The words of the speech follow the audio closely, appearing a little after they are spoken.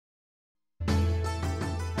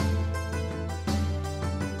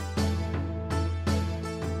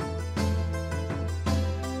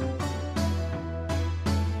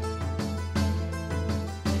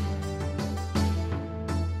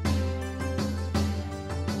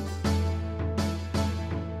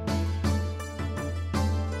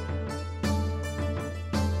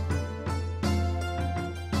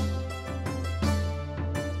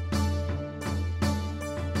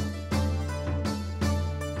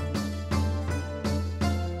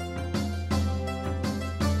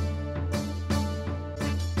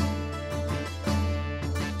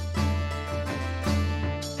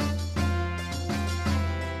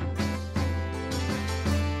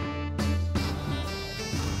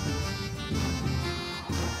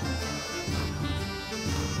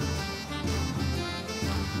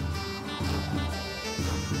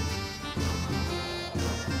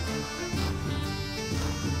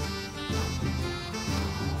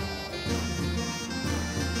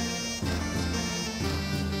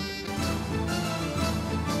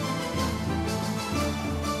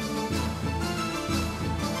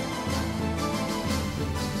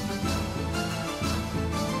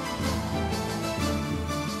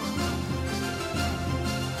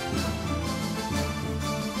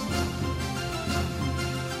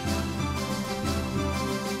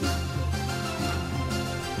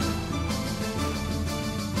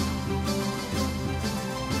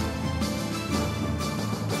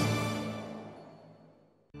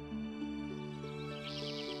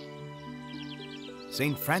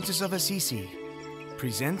Saint Francis of Assisi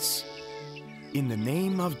presents In the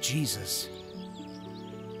Name of Jesus.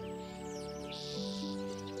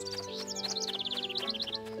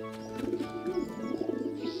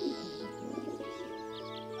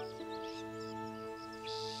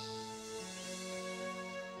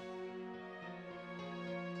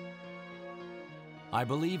 I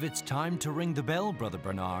believe it's time to ring the bell, Brother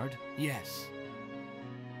Bernard. Yes.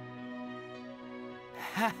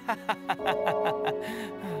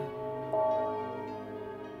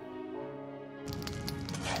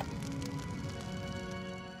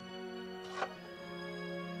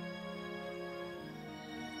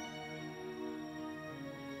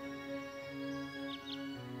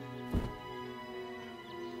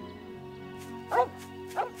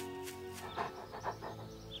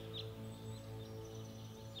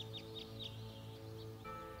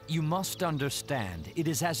 You must understand, it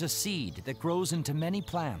is as a seed that grows into many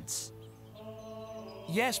plants.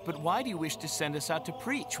 Yes, but why do you wish to send us out to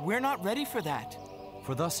preach? We're not ready for that.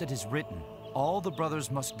 For thus it is written, all the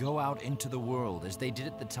brothers must go out into the world as they did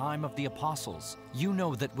at the time of the apostles. You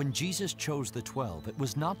know that when Jesus chose the 12, it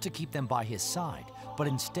was not to keep them by his side, but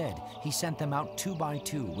instead he sent them out 2 by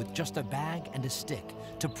 2 with just a bag and a stick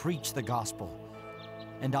to preach the gospel.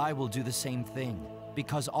 And I will do the same thing.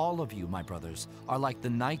 Because all of you, my brothers, are like the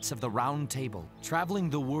knights of the Round Table, traveling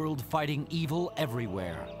the world fighting evil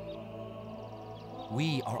everywhere.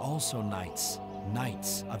 We are also knights,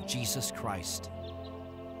 knights of Jesus Christ.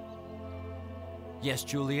 Yes,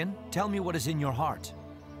 Julian, tell me what is in your heart.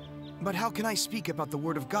 But how can I speak about the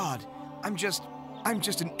Word of God? I'm just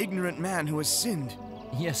an ignorant man who has sinned.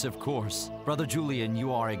 Yes, of course. Brother Julian,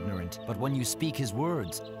 you are ignorant, but when you speak his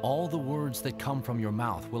words, all the words that come from your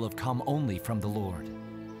mouth will have come only from the Lord.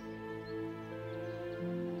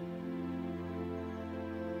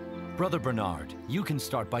 Brother Bernard, you can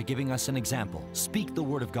start by giving us an example. Speak the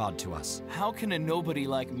word of God to us. How can a nobody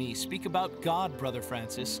like me speak about God, Brother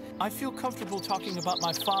Francis? I feel comfortable talking about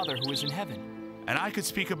my Father who is in heaven. And I could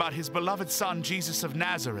speak about his beloved Son, Jesus of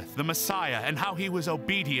Nazareth, the Messiah, and how he was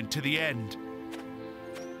obedient to the end.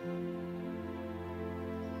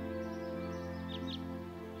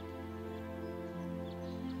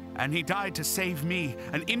 And he died to save me,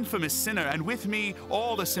 an infamous sinner, and with me,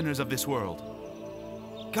 all the sinners of this world.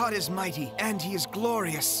 God is mighty, and he is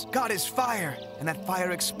glorious. God is fire, and that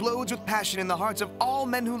fire explodes with passion in the hearts of all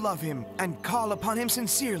men who love him and call upon him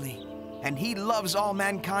sincerely. And he loves all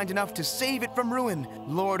mankind enough to save it from ruin.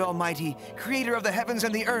 Lord Almighty, creator of the heavens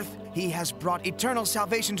and the earth, he has brought eternal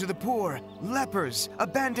salvation to the poor, lepers,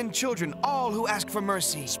 abandoned children, all who ask for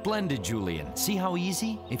mercy. Splendid, Julian. See how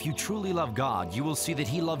easy? If you truly love God, you will see that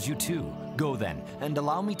he loves you too. Go then, and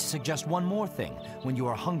allow me to suggest one more thing. When you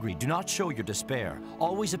are hungry, do not show your despair.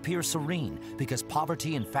 Always appear serene, because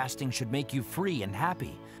poverty and fasting should make you free and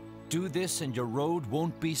happy. Do this and your road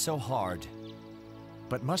won't be so hard.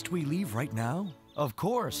 But must we leave right now? Of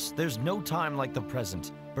course, there's no time like the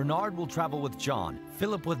present. Bernard will travel with John,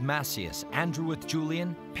 Philip with Macias, Andrew with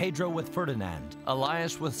Julian, Pedro with Ferdinand,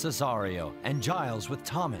 Elias with Cesario, and Giles with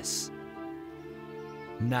Thomas.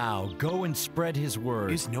 Now, go and spread his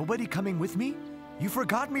word. Is nobody coming with me? You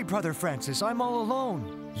forgot me, Brother Francis. I'm all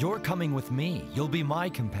alone. You're coming with me. You'll be my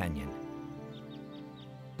companion.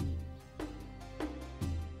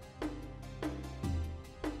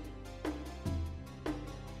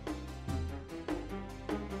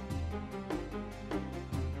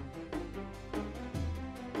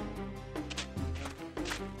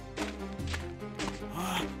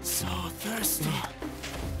 So thirsty.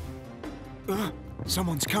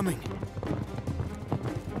 Someone's coming.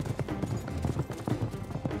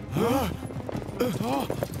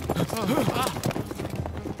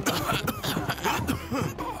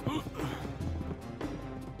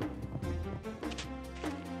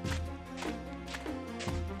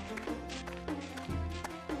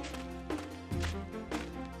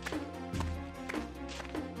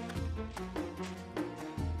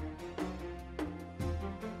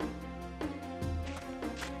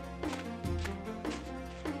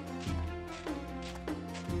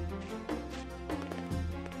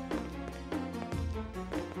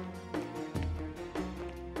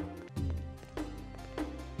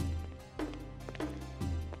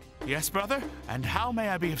 Yes, brother? And how may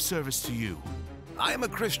I be of service to you? I am a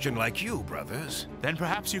Christian like you, brothers. Then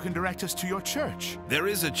perhaps you can direct us to your church. There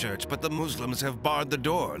is a church, but the Muslims have barred the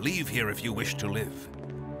door. Leave here if you wish to live.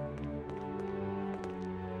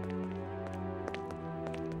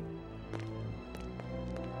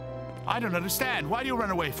 I don't understand. Why do you run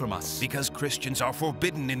away from us? Because Christians are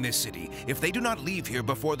forbidden in this city. If they do not leave here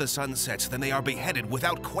before the sun sets, then they are beheaded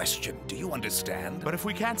without question. Do you understand? But if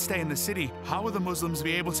we can't stay in the city, how will the Muslims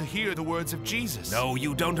be able to hear the words of Jesus? No,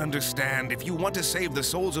 you don't understand. If you want to save the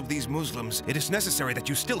souls of these Muslims, it is necessary that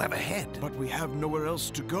you still have a head. But we have nowhere else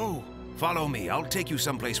to go. Follow me. I'll take you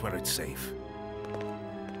someplace where it's safe.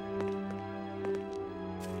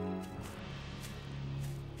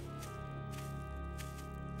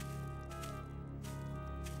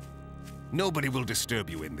 Nobody will disturb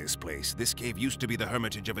you in this place. This cave used to be the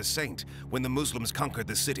hermitage of a saint. When the Muslims conquered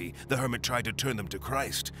the city, the hermit tried to turn them to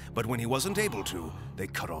Christ. But when he wasn't able to, they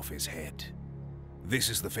cut off his head. This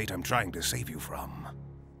is the fate I'm trying to save you from.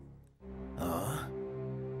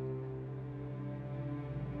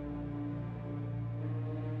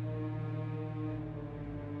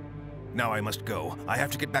 Now I must go. I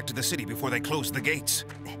have to get back to the city before they close the gates.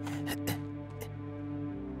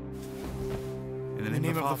 In the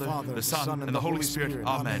name of the Father, the Son, and the Holy Spirit.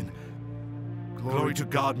 Amen. Glory to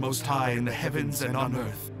God Most High in the heavens and on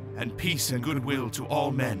earth, and peace and goodwill to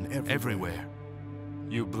all men everywhere.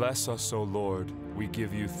 You bless us, O Lord. We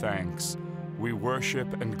give you thanks. We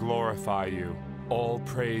worship and glorify you. All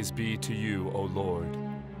praise be to you, O Lord.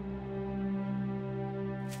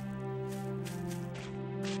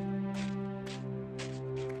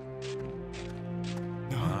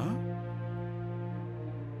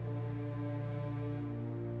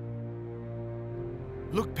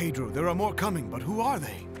 Look, Pedro, there are more coming, but who are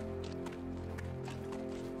they?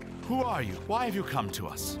 Who are you? Why have you come to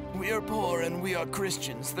us? We are poor and we are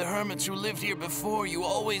Christians. The hermits who lived here before you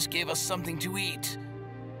always gave us something to eat.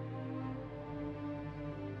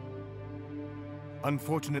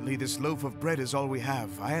 Unfortunately, this loaf of bread is all we have.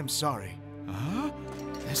 I am sorry. Huh?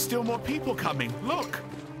 There's still more people coming. Look!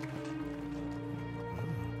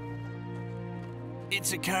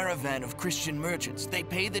 It's a caravan of Christian merchants. They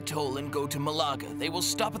pay the toll and go to Malaga. They will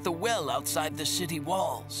stop at the well outside the city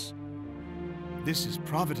walls. This is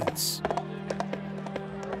Providence.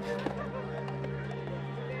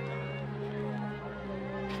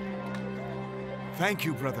 Thank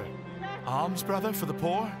you, brother. Alms, brother, for the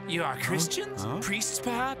poor? You are Christians? Huh? Priests,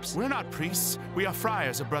 perhaps? We're not priests. We are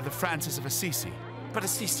friars of Brother Francis of Assisi. But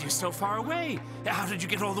Assisi is so far away. How did you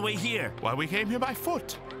get all the way here? Why, we came here by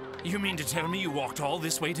foot. You mean to tell me you walked all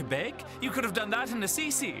this way to beg? You could have done that in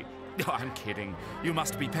Assisi. Oh, I'm kidding. You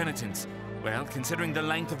must be penitent. Well, considering the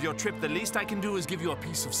length of your trip, the least I can do is give you a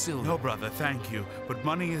piece of silver. No, brother, thank you. But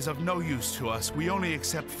money is of no use to us. We only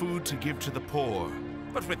accept food to give to the poor.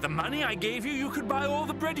 But with the money I gave you, you could buy all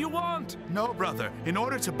the bread you want. No, brother. In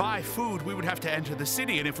order to buy food, we would have to enter the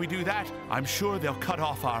city, and if we do that, I'm sure they'll cut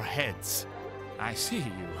off our heads. I see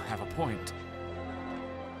you have a point.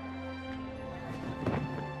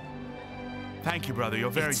 Thank you, brother.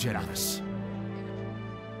 You're very generous.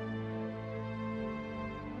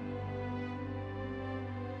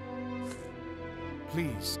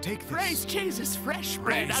 Please, take this. Praise Jesus, fresh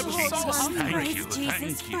bread. Praise I was Jesus. so hungry. Thank Praise you,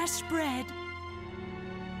 Jesus, thank you. fresh bread.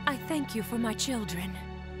 I thank you for my children.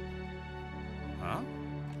 Huh?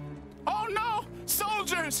 Oh, no!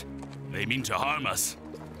 Soldiers! They mean to harm us.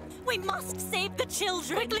 We must save the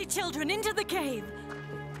children! Quickly, children, into the cave!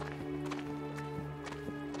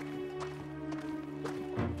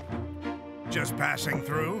 Just passing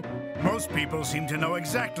through? Most people seem to know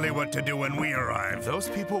exactly what to do when we arrive. Those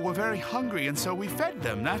people were very hungry, and so we fed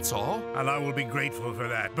them, that's all. And I will be grateful for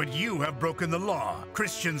that. But you have broken the law.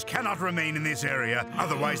 Christians cannot remain in this area,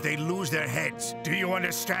 otherwise they lose their heads. Do you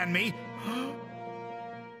understand me?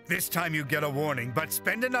 This time you get a warning, but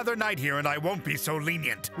spend another night here and I won't be so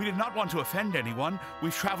lenient. We did not want to offend anyone.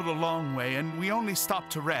 We've traveled a long way, and we only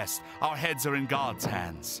stopped to rest. Our heads are in God's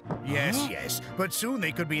hands. Yes, yes, but soon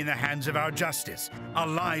they could be in the hands of our justice.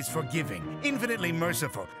 Allah is forgiving, infinitely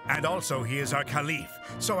merciful, and also He is our Caliph.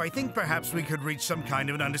 So I think perhaps we could reach some kind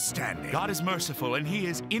of an understanding. God is merciful, and He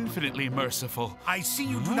is infinitely merciful. I see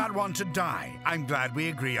you do not want to die. I'm glad we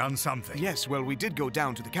agree on something. Yes, well, we did go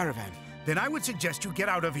down to the caravan. Then I would suggest you get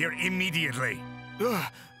out of here immediately.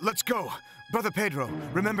 Let's go. Brother Pedro,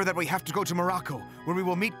 remember that we have to go to Morocco, where we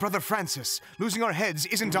will meet Brother Francis. Losing our heads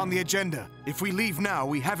isn't on the agenda. If we leave now,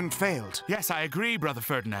 we haven't failed. Yes, I agree, Brother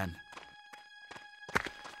Ferdinand.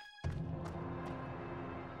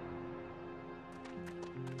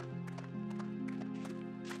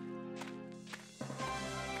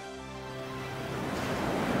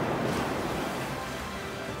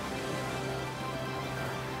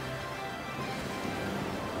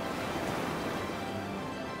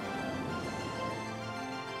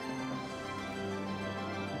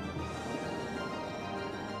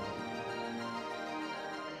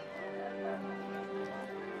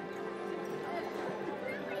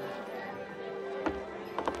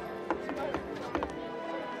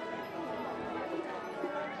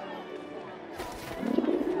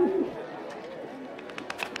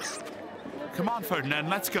 on, Ferdinand,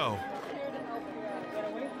 let's go.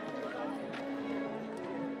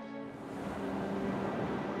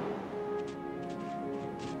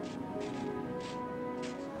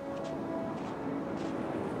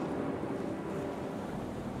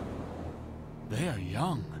 They are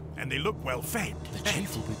young. And they look well fed. The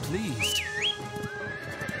chief will be pleased.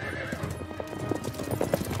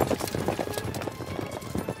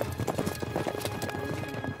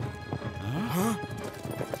 Huh?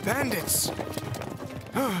 Bandits!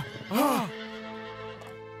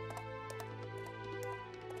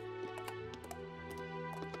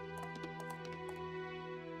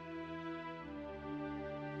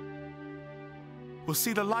 We'll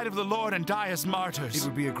see the light of the Lord and die as martyrs. It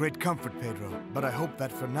would be a great comfort, Pedro, but I hope that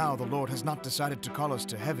for now the Lord has not decided to call us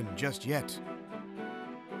to heaven just yet.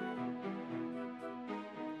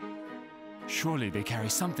 Surely they carry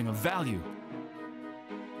something of value.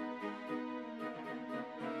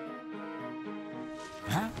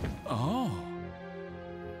 Huh? Oh.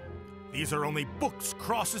 These are only books,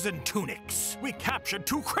 crosses, and tunics. We captured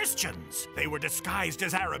 2 Christians. They were disguised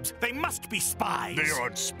as Arabs. They must be spies. They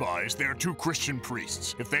aren't spies. They are 2 Christian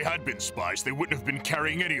priests. If they had been spies, they wouldn't have been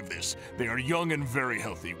carrying any of this. They are young and very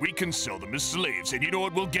healthy. We can sell them as slaves, and you know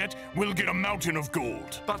what we'll get? We'll get a mountain of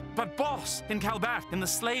gold. But boss, in Calbat, in the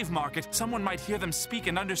slave market, someone might hear them speak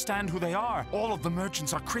and understand who they are. All of the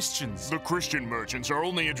merchants are Christians. The Christian merchants are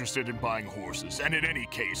only interested in buying horses, and in any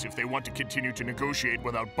case, if they want to continue to negotiate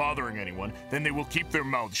without bothering anyone, then they will keep their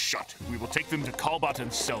mouths shut. We will take them to Calbat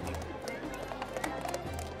and sell them.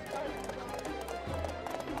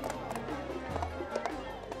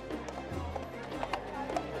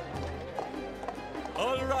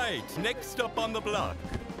 All right, next up on the block.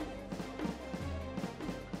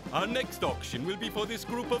 Our next auction will be for this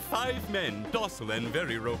group of 5 men, docile and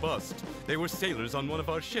very robust. They were sailors on one of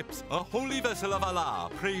our ships, a holy vessel of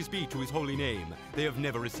Allah, praise be to his holy name. They have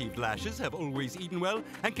never received lashes, have always eaten well,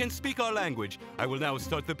 and can speak our language. I will now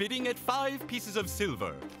start the bidding at 5 pieces of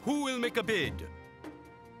silver. Who will make a bid?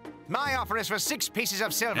 My offer is for 6 pieces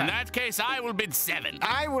of silver. In that case, I will bid 7.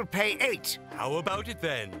 I will pay 8. How about it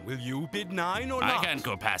then? Will you bid 9 or not? I can't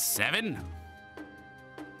go past 7.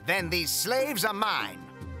 Then these slaves are mine.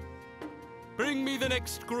 Bring me the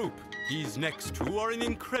next group. These next 2 are an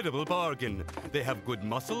incredible bargain. They have good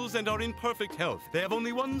muscles and are in perfect health. They have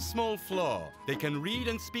only one small flaw. They can read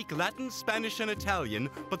and speak Latin, Spanish, and Italian,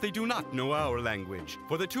 but they do not know our language.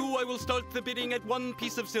 For the 2, I will start the bidding at 1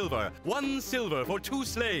 piece of silver. 1 silver for 2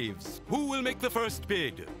 slaves. Who will make the first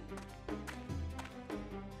bid?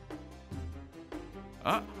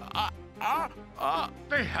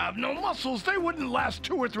 They have no muscles. They wouldn't last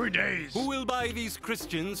 2 or 3 days. Who will buy these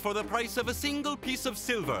Christians for the price of a single piece of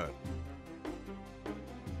silver?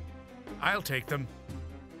 I'll take them.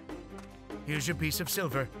 Here's your piece of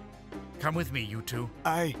silver. Come with me, you 2.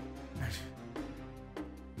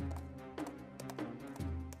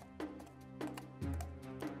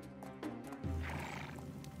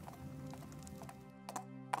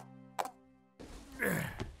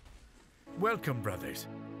 Welcome, brothers.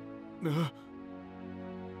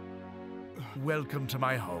 Welcome to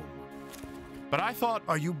my home. But I thought...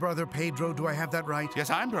 Are you Brother Pedro? Do I have that right? Yes,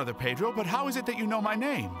 I'm Brother Pedro, but how is it that you know my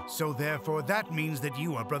name? So therefore, that means that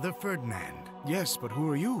you are Brother Ferdinand. Yes, but who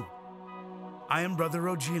are you? I am Brother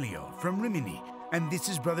Rogelio from Rimini, and this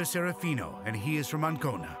is Brother Serafino, and he is from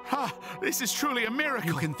Ancona. Ha! This is truly a miracle!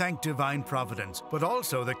 You can thank divine providence, but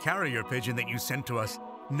also the carrier pigeon that you sent to us.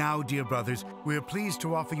 Now, dear brothers, we are pleased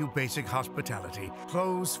to offer you basic hospitality.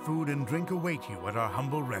 Clothes, food, and drink await you at our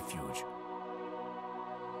humble refuge.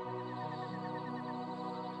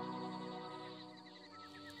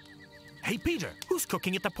 Hey, Peter, who's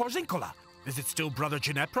cooking at the Porzincola? Is it still Brother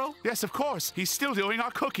Ginepro? Yes, of course. He's still doing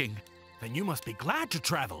our cooking. Then you must be glad to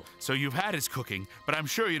travel. So you've had his cooking, but I'm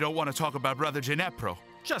sure you don't want to talk about Brother Ginepro.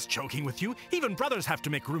 Just joking with you. Even brothers have to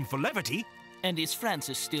make room for levity. And is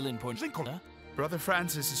Francis still in Porzincola? Brother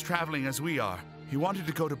Francis is traveling as we are. He wanted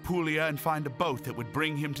to go to Puglia and find a boat that would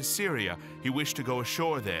bring him to Syria. He wished to go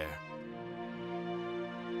ashore there.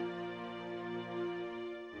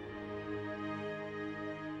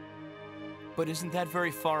 But isn't that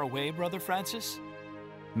very far away, Brother Francis?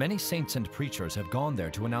 Many saints and preachers have gone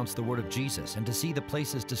there to announce the word of Jesus and to see the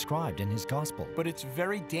places described in his gospel. But it's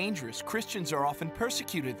very dangerous. Christians are often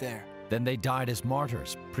persecuted there. Then they died as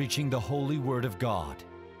martyrs, preaching the holy word of God.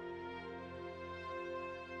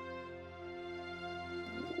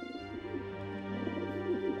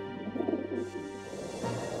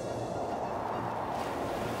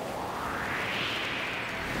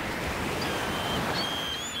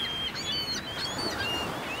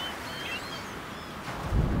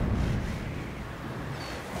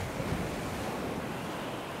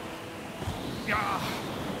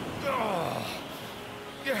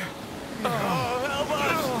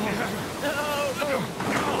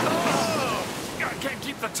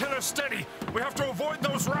 us steady. We have to avoid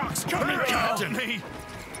those rocks. Come here, Captain.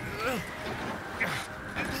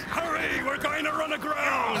 Hurry, we're going to run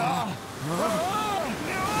aground.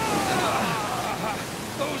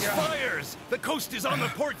 Those fires! The coast is on the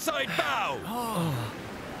port side bow!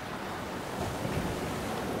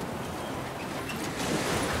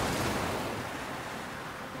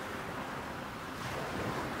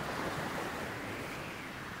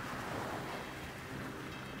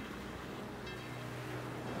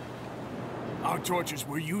 Our torches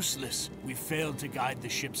were useless. We failed to guide the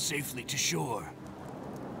ship safely to shore.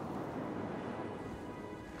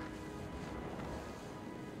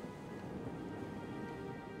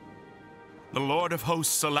 The Lord of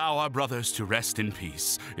hosts allow our brothers to rest in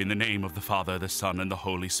peace. In the name of the Father, the Son, and the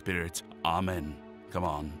Holy Spirit. Amen. Come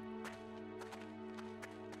on.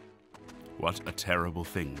 What a terrible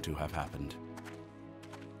thing to have happened.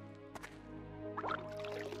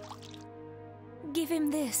 Give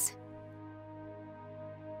him this.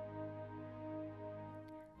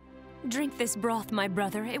 Drink this broth, my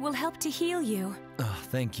brother. It will help to heal you.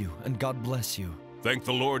 Thank you, and God bless you. Thank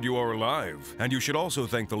the Lord you are alive. And you should also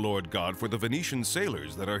thank the Lord God for the Venetian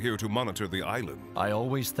sailors that are here to monitor the island. I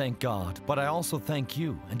always thank God, but I also thank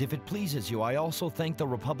you. And if it pleases you, I also thank the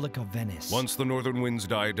Republic of Venice. Once the northern winds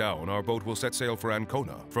die down, our boat will set sail for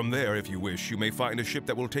Ancona. From there, if you wish, you may find a ship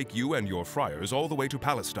that will take you and your friars all the way to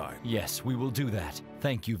Palestine. Yes, we will do that.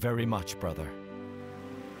 Thank you very much, brother.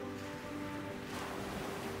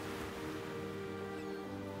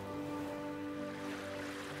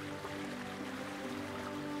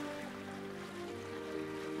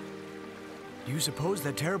 Do you suppose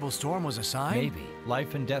that terrible storm was a sign? Maybe.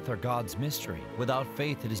 Life and death are God's mystery. Without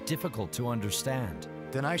faith, it is difficult to understand.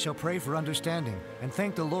 Then I shall pray for understanding, and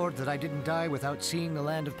thank the Lord that I didn't die without seeing the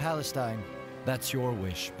land of Palestine. That's your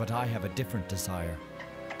wish, but I have a different desire.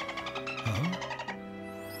 Huh?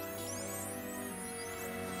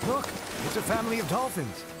 Look, it's a family of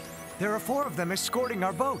dolphins. There are 4 of them escorting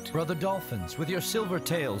our boat. Brother Dolphins, with your silver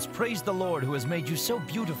tails, praise the Lord who has made you so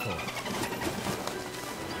beautiful.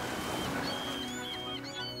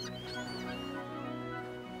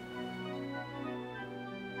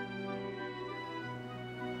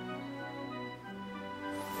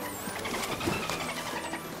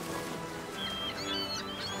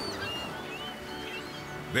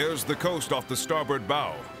 There's the coast off the starboard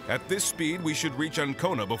bow. At this speed, we should reach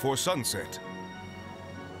Ancona before sunset.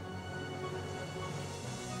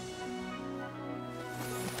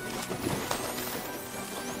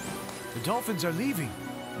 The dolphins are leaving.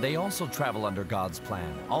 They also travel under God's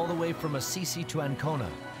plan, all the way from Assisi to Ancona.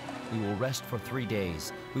 We will rest for 3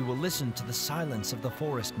 days. We will listen to the silence of the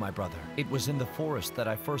forest, my brother. It was in the forest that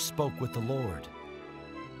I first spoke with the Lord.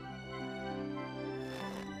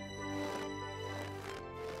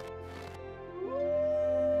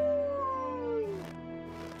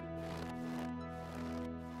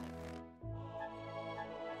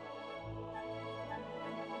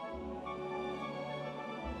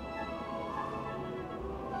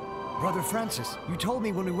 Brother Francis, you told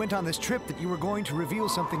me when we went on this trip that you were going to reveal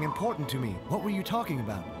something important to me. What were you talking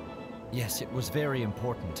about? Yes, it was very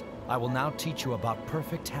important. I will now teach you about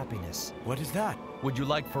perfect happiness. What is that? Would you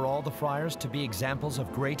like for all the friars to be examples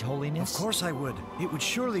of great holiness? Of course I would. It would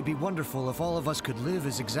surely be wonderful if all of us could live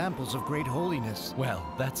as examples of great holiness.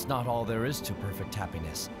 Well, that's not all there is to perfect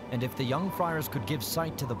happiness. And if the young friars could give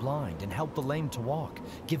sight to the blind and help the lame to walk,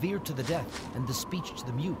 give ear to the deaf and the speech to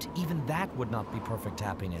the mute, even that would not be perfect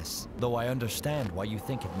happiness. Though I understand why you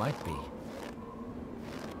think it might be.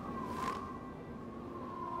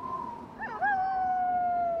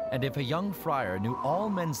 And if a young friar knew all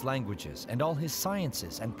men's languages and all his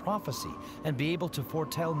sciences and prophecy, and be able to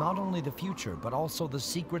foretell not only the future, but also the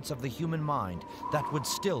secrets of the human mind, that would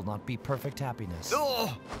still not be perfect happiness.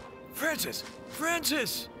 Oh! Francis!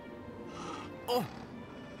 Francis! Oh!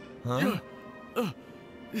 Huh?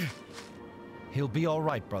 He'll be all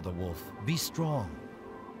right, Brother Wolf. Be strong.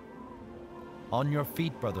 On your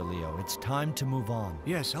feet, Brother Leo. It's time to move on.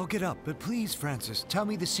 Yes, I'll get up, but please, Francis, tell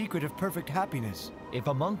me the secret of perfect happiness. If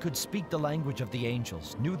a monk could speak the language of the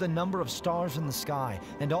angels, knew the number of stars in the sky,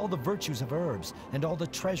 and all the virtues of herbs, and all the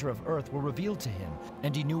treasure of earth were revealed to him,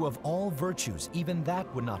 and he knew of all virtues, even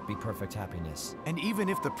that would not be perfect happiness. And even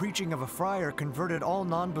if the preaching of a friar converted all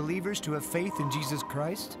non-believers to have faith in Jesus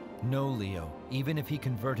Christ? No, Leo. Even if he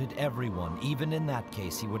converted everyone, even in that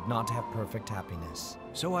case, he would not have perfect happiness.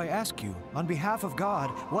 So I ask you, on behalf of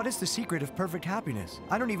God, what is the secret of perfect happiness?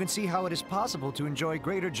 I don't even see how it is possible to enjoy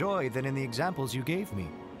greater joy than in the examples you gave me.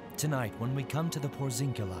 Tonight, when we come to the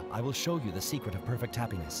Porzincula, I will show you the secret of perfect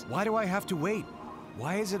happiness. Why do I have to wait?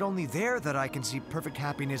 Why is it only there that I can see perfect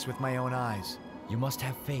happiness with my own eyes? You must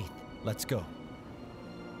have faith. Let's go.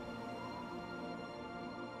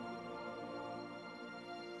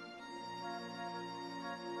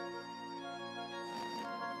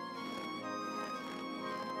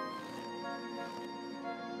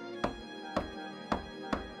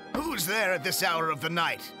 Who's there at this hour of the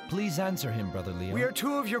night? Please answer him, Brother Leo. We are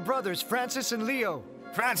two of your brothers, Francis and Leo.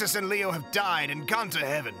 Francis and Leo have died and gone to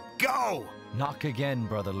heaven. Go! Knock again,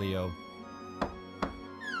 Brother Leo.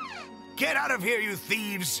 Get out of here, you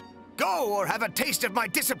thieves! Go, or have a taste of my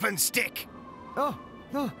discipline stick! Oh,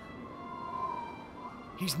 no.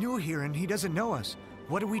 He's new here and he doesn't know us.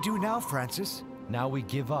 What do we do now, Francis? Now we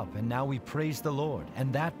give up, and now we praise the Lord,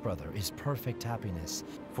 and that, brother, is perfect happiness.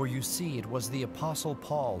 For you see, it was the Apostle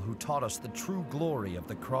Paul who taught us the true glory of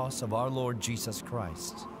the cross of our Lord Jesus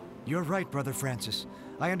Christ. You're right, Brother Francis.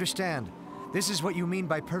 I understand. This is what you mean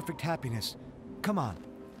by perfect happiness. Come on,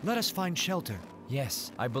 let us find shelter.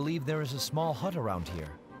 Yes, I believe there is a small hut around here.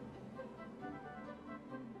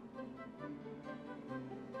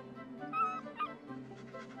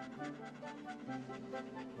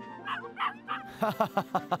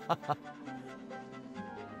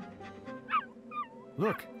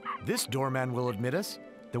 Look, this doorman will admit us.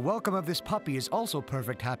 The welcome of this puppy is also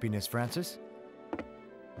perfect happiness, Francis.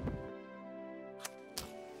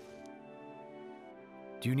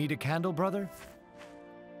 Do you need a candle, brother?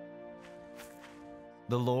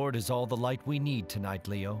 The Lord is all the light we need tonight,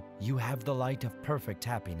 Leo. You have the light of perfect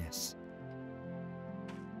happiness.